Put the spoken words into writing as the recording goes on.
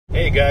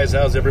Hey guys,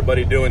 how's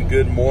everybody doing?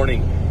 Good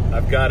morning.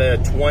 I've got a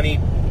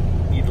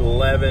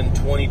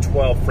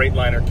 2012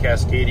 Freightliner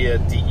Cascadia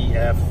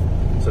DEF,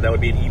 so that would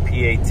be an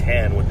EPA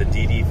 10 with the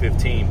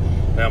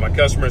DD15. Now my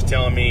customer is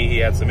telling me he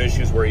had some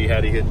issues where he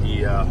had to hit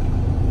the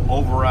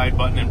override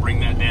button and bring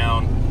that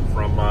down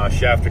from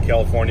Shafter,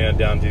 California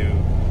down to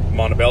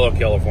Montebello,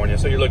 California.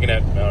 So you're looking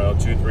at, I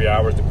don't know, 2-3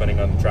 hours depending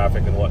on the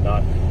traffic and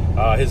whatnot.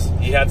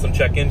 He had some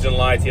check engine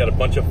lights, he had a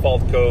bunch of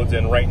fault codes,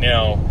 and right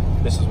now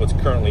this is what's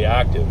currently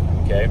active.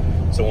 Okay,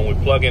 so when we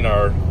plug in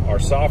our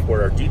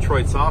software, our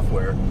Detroit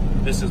software,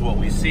 this is what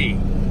we see.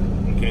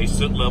 Okay,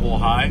 soot level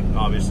high,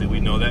 obviously we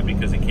know that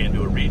because he can't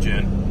do a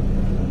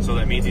regen. So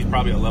that means he's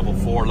probably at level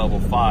 4, level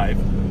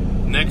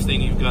 5. Next thing,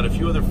 you've got a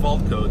few other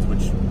fault codes,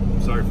 which,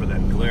 sorry for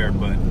that glare,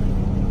 but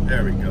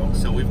there we go.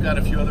 So we've got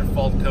a few other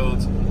fault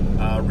codes.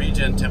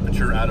 Regen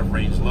temperature out of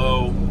range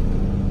low,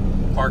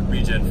 park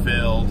regen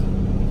failed,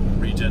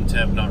 regen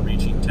temp not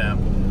reaching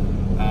temp.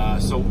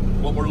 So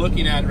what we're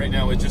looking at right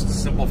now is just a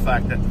simple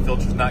fact that the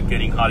filter's not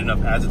getting hot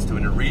enough as it's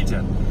doing a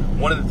regen.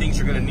 One of the things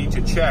you're going to need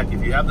to check,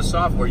 if you have the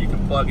software, you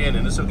can plug in,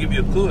 and this will give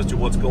you a clue as to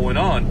what's going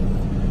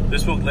on.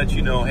 This will let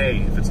you know,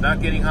 hey, if it's not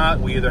getting hot,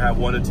 we either have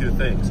one of two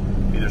things.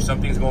 Either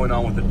something's going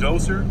on with the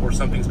doser or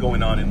something's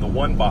going on in the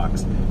one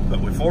box.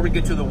 But before we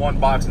get to the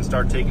one box and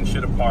start taking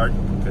shit apart,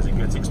 because it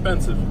gets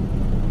expensive,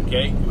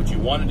 okay, what you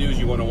want to do is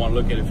you want to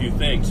look at a few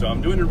things. So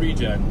I'm doing a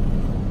regen.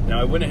 Now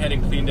I went ahead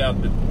and cleaned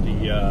out the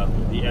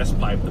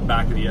S-pipe, the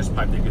back of the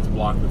S-pipe that gets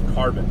blocked with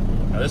carbon.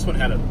 Now this one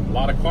had a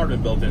lot of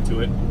carbon built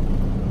into it.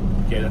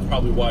 Okay, that's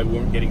probably why we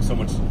weren't getting so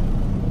much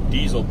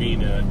diesel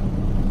being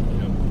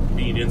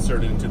being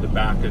inserted into the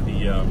back of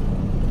the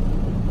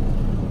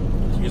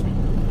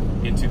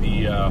into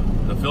the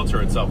filter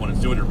itself when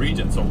it's doing a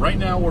regen. So right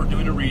now we're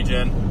doing a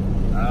regen.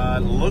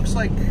 Looks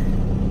like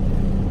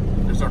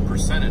there's our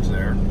percentage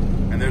there,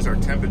 and there's our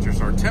temperature.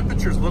 So our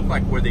temperatures look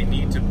like where they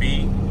need to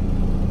be.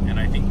 And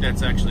I think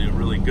that's actually a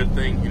really good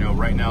thing. You know,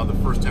 right now the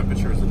first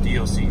temperature is the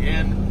DOC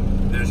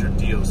in, there's your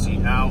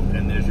DOC out,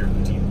 and there's your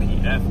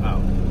DPF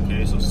out.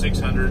 Okay, so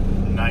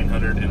 600,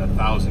 900, and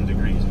 1,000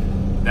 degrees.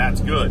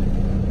 That's good.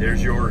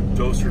 There's your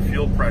doser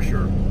fuel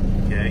pressure,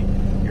 okay,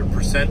 your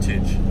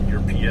percentage,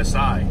 your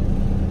PSI.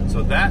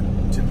 So that,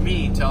 to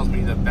me, tells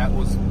me that that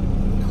was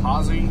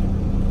causing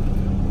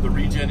the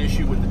regen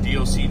issue with the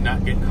DOC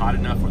not getting hot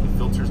enough, or the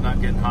filter's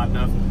not getting hot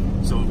enough.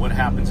 So what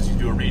happens is you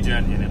do a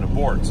regen and it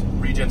aborts.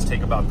 Regens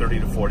take about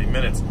 30 to 40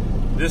 minutes.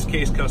 This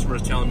case, customer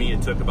is telling me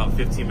it took about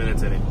 15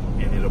 minutes and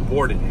it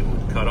aborted. It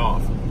would cut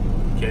off.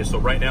 Okay, so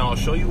right now I'll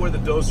show you where the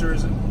doser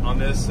is on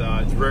this.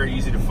 It's very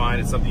easy to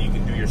find. It's something you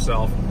can do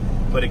yourself.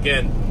 But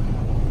again,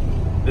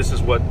 this is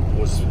what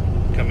was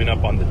coming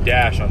up on the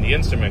dash on the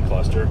instrument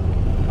cluster.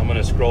 I'm going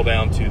to scroll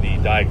down to the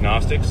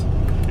diagnostics,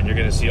 and you're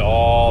going to see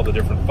all the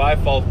different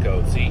 5 fault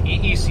codes. See,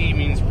 EEC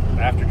means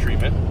after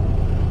treatment.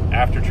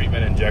 After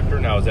treatment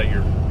injector. Now, is that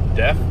your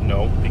DEF?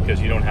 No,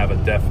 because you don't have a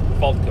DEF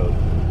fault code.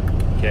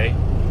 Okay,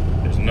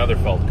 there's another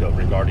fault code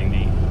regarding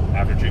the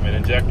after treatment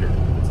injector.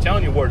 It's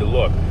telling you where to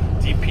look.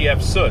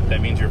 DPF soot,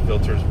 that means your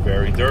filter is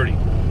very dirty.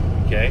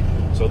 Okay,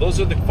 so those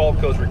are the fault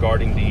codes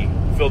regarding the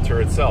filter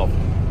itself.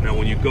 Now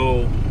when you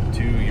go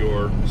to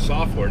your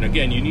software, and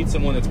again, you need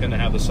someone that's going to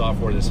have the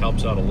software. This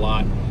helps out a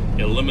lot.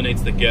 It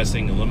eliminates the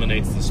guessing,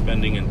 eliminates the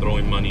spending and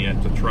throwing money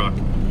at the truck.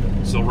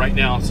 So right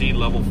now, see,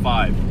 level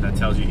 5, that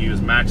tells you he was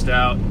maxed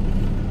out,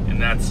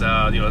 and that's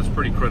that's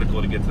pretty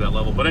critical to get to that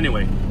level. But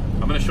anyway,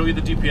 I'm going to show you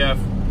the DPF.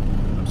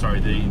 I'm sorry,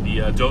 the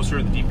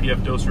doser, the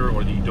DPF doser,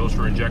 or the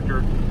doser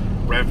injector,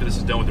 right after this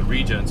is done with the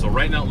regen. So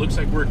right now, it looks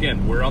like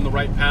we're on the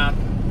right path.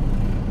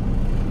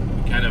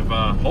 We kind of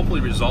hopefully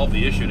resolve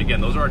the issue. And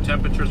again, those are our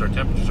temperatures. Our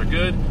temperatures are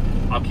good.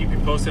 I'll keep you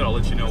posted. I'll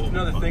let you know.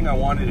 Another thing I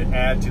wanted to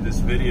add to this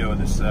video,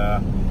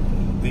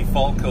 the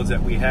fault codes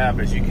that we have,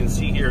 as you can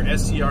see here,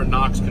 SCR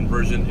NOx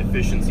conversion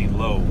efficiency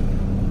low.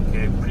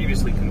 Okay,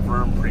 previously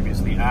confirmed,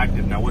 previously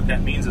active. Now what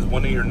that means is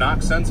one of your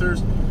NOx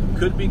sensors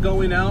could be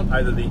going out,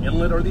 either the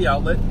inlet or the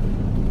outlet.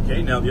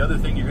 Okay, now the other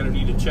thing you're going to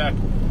need to check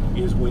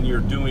is when you're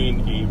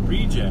doing a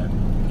regen,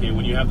 okay,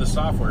 when you have the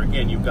software,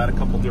 again, you've got a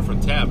couple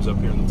different tabs up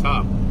here on the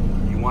top.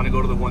 You want to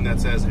go to the one that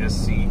says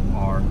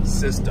SCR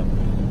system.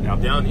 Now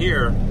down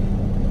here,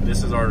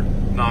 this is our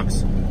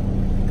NOx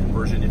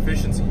conversion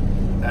efficiency.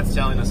 That's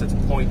telling us it's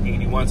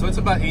 0.81, so it's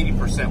about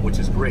 80%, which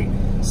is great.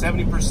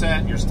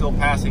 70%, you're still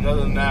passing. Other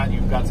than that,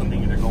 you've got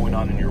something either going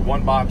on in your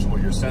one box, or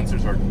your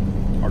sensors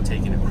are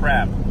taking a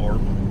crap, or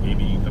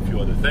maybe a few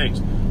other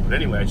things. But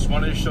anyway, I just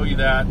wanted to show you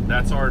that.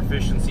 That's our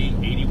efficiency,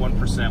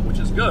 81%, which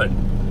is good.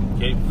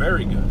 Okay,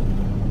 very good.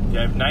 You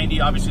have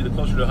 90, obviously the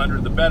closer to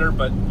 100, the better,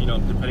 but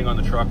depending on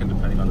the truck and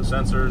depending on the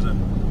sensors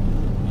and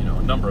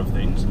a number of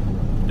things,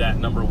 that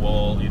number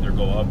will either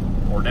go up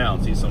or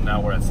down. See, so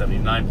now we're at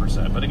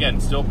 79%. But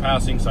again, still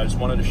passing, so I just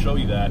wanted to show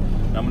you that.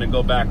 Now I'm going to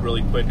go back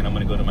really quick, and I'm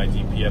going to go to my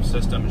DPF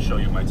system and show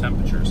you my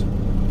temperatures.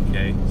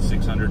 Okay,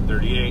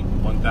 638,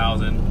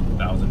 1,000,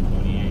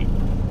 1,028.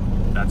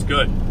 That's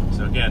good.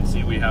 So again,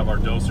 see, we have our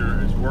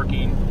doser is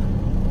working.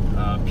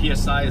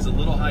 PSI is a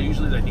little high.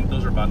 Usually I think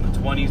those are about in the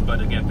 20s,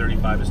 but again,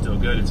 35 is still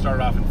good. It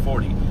started off in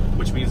 40.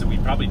 which means that we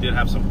probably did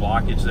have some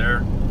blockage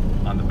there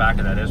on the back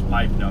of that S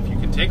pipe. Now, if you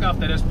can take off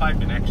that S pipe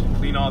and actually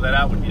clean all that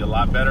out, would be a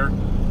lot better.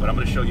 But I'm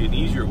going to show you an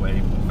easier way,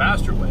 a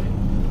faster way,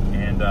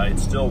 and it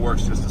still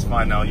works just as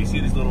fine. Now, you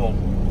see these little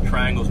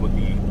triangles with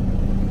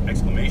the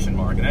exclamation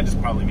mark, and that just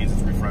probably means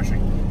it's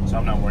refreshing. So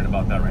I'm not worried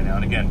about that right now.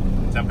 And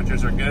again,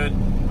 temperatures are good.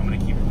 I'm going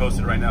to keep you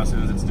posted right now as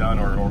soon as it's done,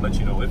 or let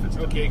you know if it's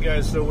done. Okay,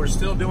 guys, so we're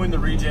still doing the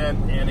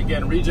regen, and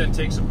again, regen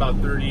takes about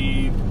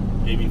 30,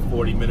 maybe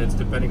 40 minutes,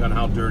 depending on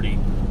how dirty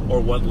or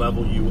what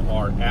level you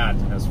are at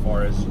as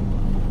far as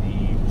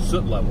the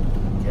soot level.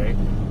 Okay.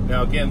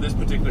 Now, again, this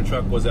particular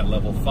truck was at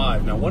level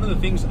 5. Now, one of the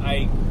things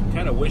I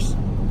kind of wish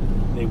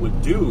they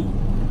would do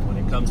when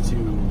it comes to,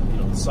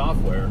 the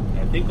software,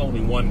 I think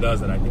only one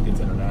does it. I think it's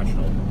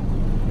international.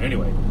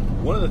 Anyway,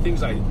 one of the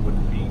things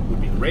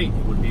would be great.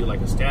 It would be like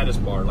a status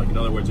bar. Like, in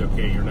other words,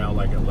 okay, you're now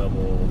like at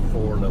level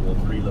 4, level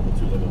 3, level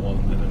 2, level 1,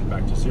 and then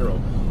back to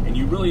 0. And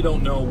you really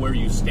don't know where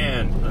you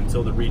stand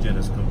until the regen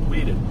is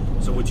completed.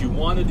 So what you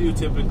want to do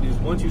typically is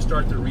once you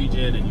start the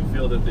regen and you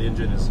feel that the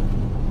engine is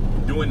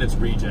doing its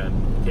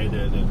regen, okay,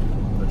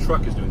 the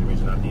truck is doing the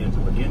regen, not the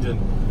engine, but the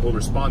engine will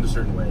respond a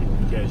certain way.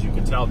 Okay, as you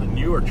can tell, the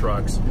newer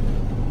trucks,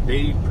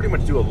 they pretty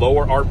much do a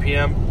lower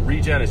RPM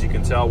regen. As you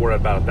can tell, we're at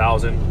about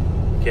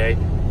 1,000. Okay,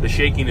 the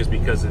shaking is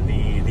because of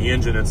the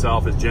engine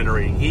itself is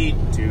generating heat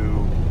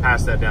to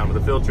pass that down to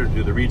the filter to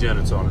do the regen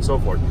and so on and so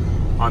forth.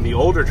 On the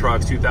older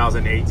trucks,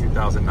 2008,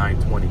 2009,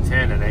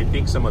 2010, and I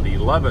think some of the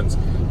 11s,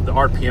 the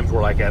RPMs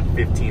were like at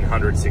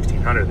 1,500,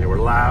 1,600. They were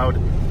loud,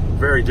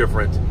 very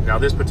different. Now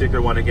this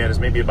particular one, again, is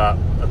maybe about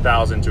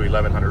 1,000 to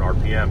 1,100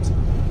 RPMs.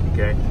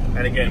 Okay,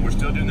 and again, we're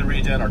still doing the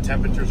regen. Our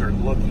temperatures are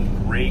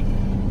looking great.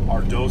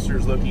 Our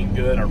doser's looking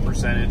good. Our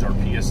percentage, our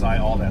PSI,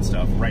 all that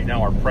stuff. Right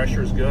now, our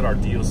pressure is good. Our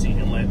DOC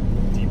inlet,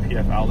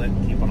 DPF outlet,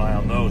 keep an eye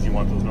on those. You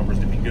want those numbers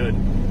to be good.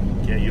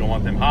 Okay, you don't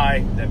want them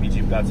high. That means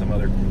you've got some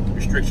other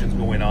restrictions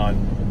going on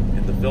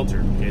in the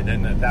filter. Okay,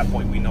 then at that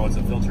point, we know it's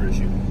a filter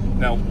issue.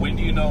 Now, when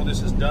do you know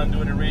this is done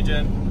doing a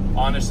regen?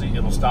 Honestly,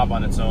 it'll stop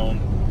on its own.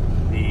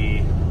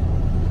 The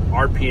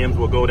RPMs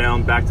will go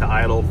down back to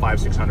idle, 500,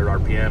 600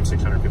 RPMs,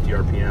 650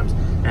 RPMs.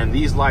 And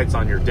these lights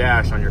on your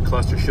dash, on your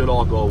cluster, should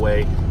all go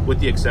away, with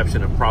the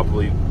exception of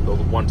probably the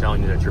one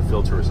telling you that your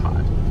filter is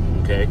hot.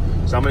 Okay,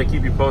 so I'm going to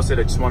keep you posted.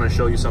 I just want to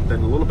show you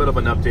something, a little bit of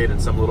an update and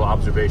some little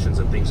observations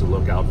and things to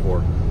look out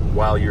for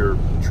while you're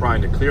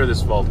trying to clear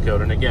this fault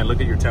code. And again, look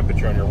at your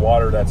temperature on your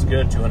water. That's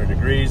good, 200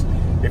 degrees.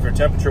 If your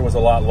temperature was a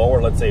lot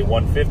lower, let's say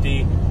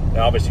 150,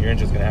 now obviously your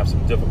engine's going to have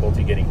some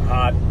difficulty getting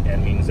hot,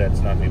 and means that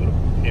it's not able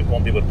to, it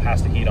won't be able to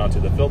pass the heat onto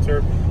the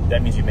filter.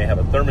 That means you may have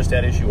a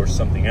thermostat issue or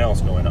something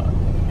else going on.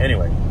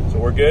 Anyway, so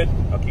we're good.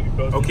 I'll keep you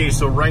posted. Okay,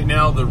 so right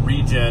now the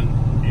regen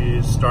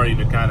is starting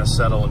to kind of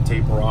settle and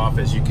taper off.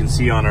 As you can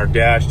see on our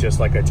dash, just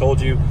like I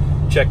told you,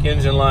 check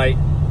engine light,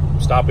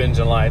 stop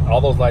engine light,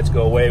 all those lights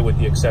go away with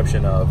the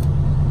exception of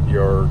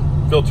your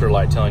filter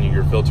light telling you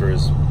your filter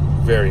is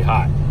very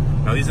hot.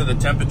 Now these are the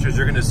temperatures.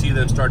 You're going to see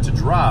them start to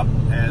drop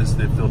as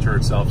the filter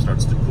itself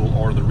starts to cool,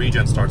 or the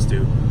regen starts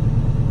to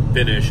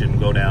finish and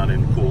go down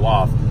and cool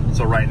off.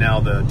 So right now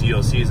the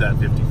DOC is at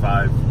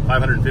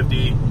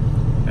 550,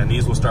 and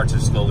these will start to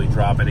slowly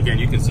drop. And again,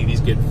 you can see these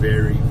get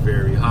very,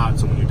 very hot.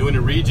 So when you're doing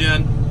a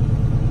regen,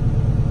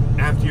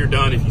 after you're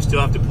done, if you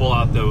still have to pull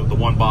out the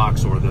one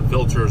box or the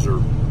filters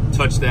or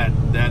touch that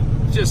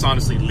just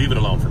honestly leave it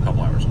alone for a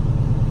couple hours.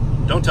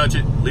 Don't touch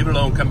it, leave it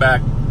alone, come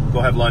back,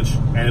 go have lunch,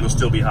 and it'll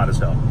still be hot as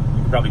hell.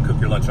 You can probably cook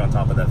your lunch on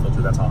top of that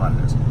filter. That's how hot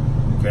it is.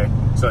 Okay,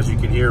 so as you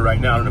can hear right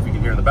now, I don't know if you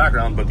can hear in the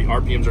background, but the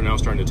RPMs are now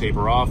starting to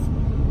taper off.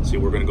 See,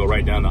 we're going to go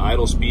right down to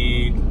idle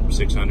speed,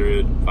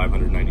 600,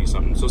 590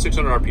 something. So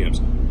 600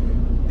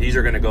 RPMs. These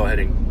are going to go ahead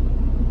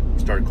and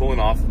start cooling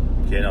off.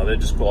 Okay, now they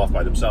just cool off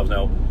by themselves.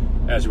 Now,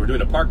 as we're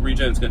doing a park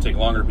regen, it's going to take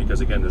longer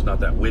because, again, there's not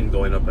that wind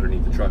going up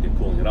underneath the truck and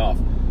cooling it off.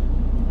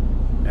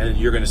 And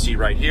you're going to see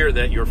right here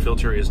that your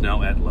filter is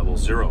now at level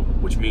 0,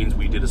 which means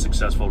we did a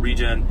successful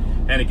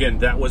regen. And again,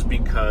 that was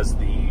because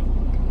the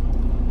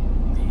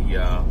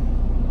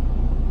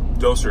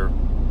doser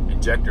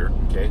injector,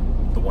 okay,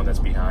 the one that's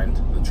behind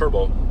the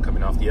turbo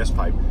coming off the S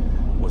pipe,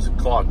 was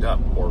clogged up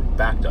or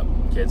backed up.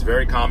 Okay, it's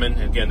very common.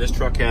 And again, this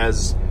truck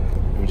has,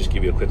 let me just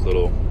give you a quick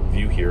little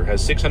view here,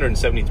 has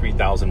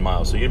 673,000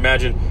 miles. So you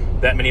imagine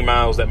that many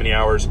miles, that many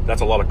hours,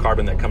 that's a lot of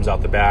carbon that comes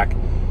out the back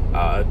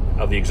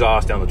of the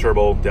exhaust, down the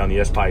turbo, down the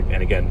S pipe,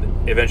 and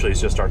again, eventually it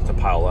just starts to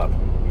pile up.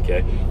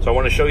 Okay, so I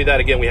want to show you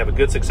that again. We have a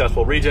good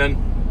successful regen,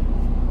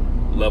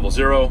 level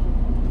 0.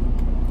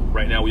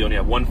 Right now we only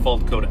have one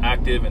fault code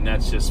active, and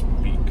that's just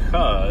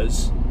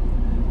because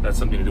that's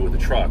something to do with the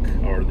truck,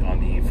 or on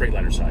the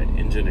Freightliner side.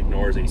 Engine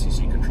ignores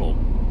ACC control.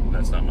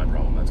 That's not my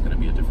problem. That's going to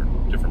be a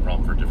different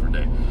problem for a different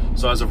day.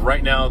 So as of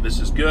right now, this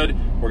is good.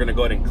 We're going to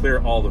go ahead and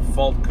clear all the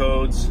fault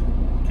codes.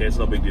 Okay, it's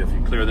no big deal if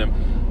you clear them.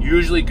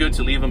 Usually good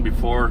to leave them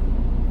before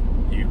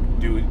you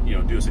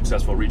do a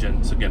successful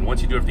regen. So again,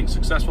 once you do everything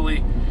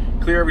successfully,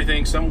 clear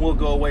everything. Some will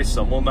go away,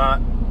 some will not,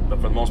 but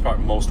for the most part,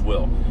 most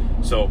will.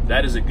 So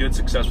that is a good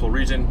successful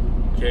regen.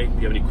 Okay, if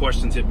you have any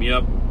questions, hit me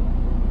up.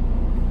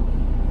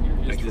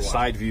 Like the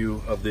side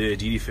view of the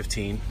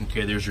DD15.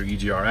 Okay, there's your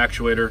EGR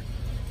actuator.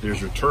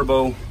 There's your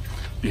turbo.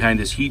 Behind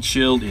this heat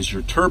shield is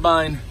your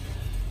turbine.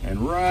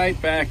 And right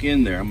back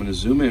in there, I'm going to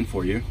zoom in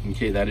for you.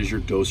 Okay, that is your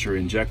doser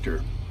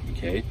injector.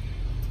 Okay,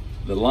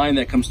 the line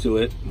that comes to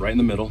it right in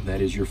the middle,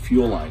 that is your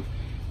fuel line.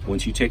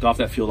 Once you take off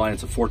that fuel line,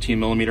 it's a 14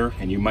 millimeter,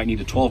 and you might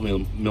need a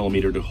 12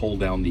 millimeter to hold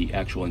down the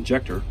actual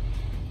injector.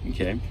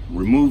 Okay,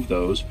 remove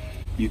those.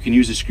 You can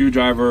use a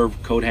screwdriver,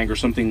 coat hanger,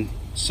 something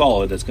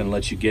solid that's going to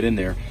let you get in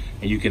there,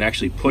 and you can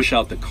actually push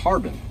out the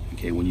carbon.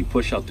 Okay, when you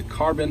push out the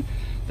carbon,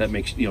 that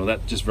makes,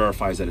 that just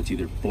verifies that it's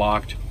either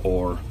blocked,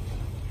 or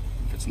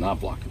if it's not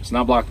blocked. If it's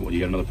not blocked, well, you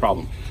got another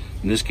problem.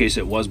 In this case,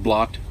 it was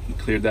blocked. We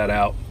cleared that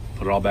out,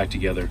 put it all back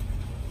together,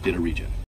 did a regen.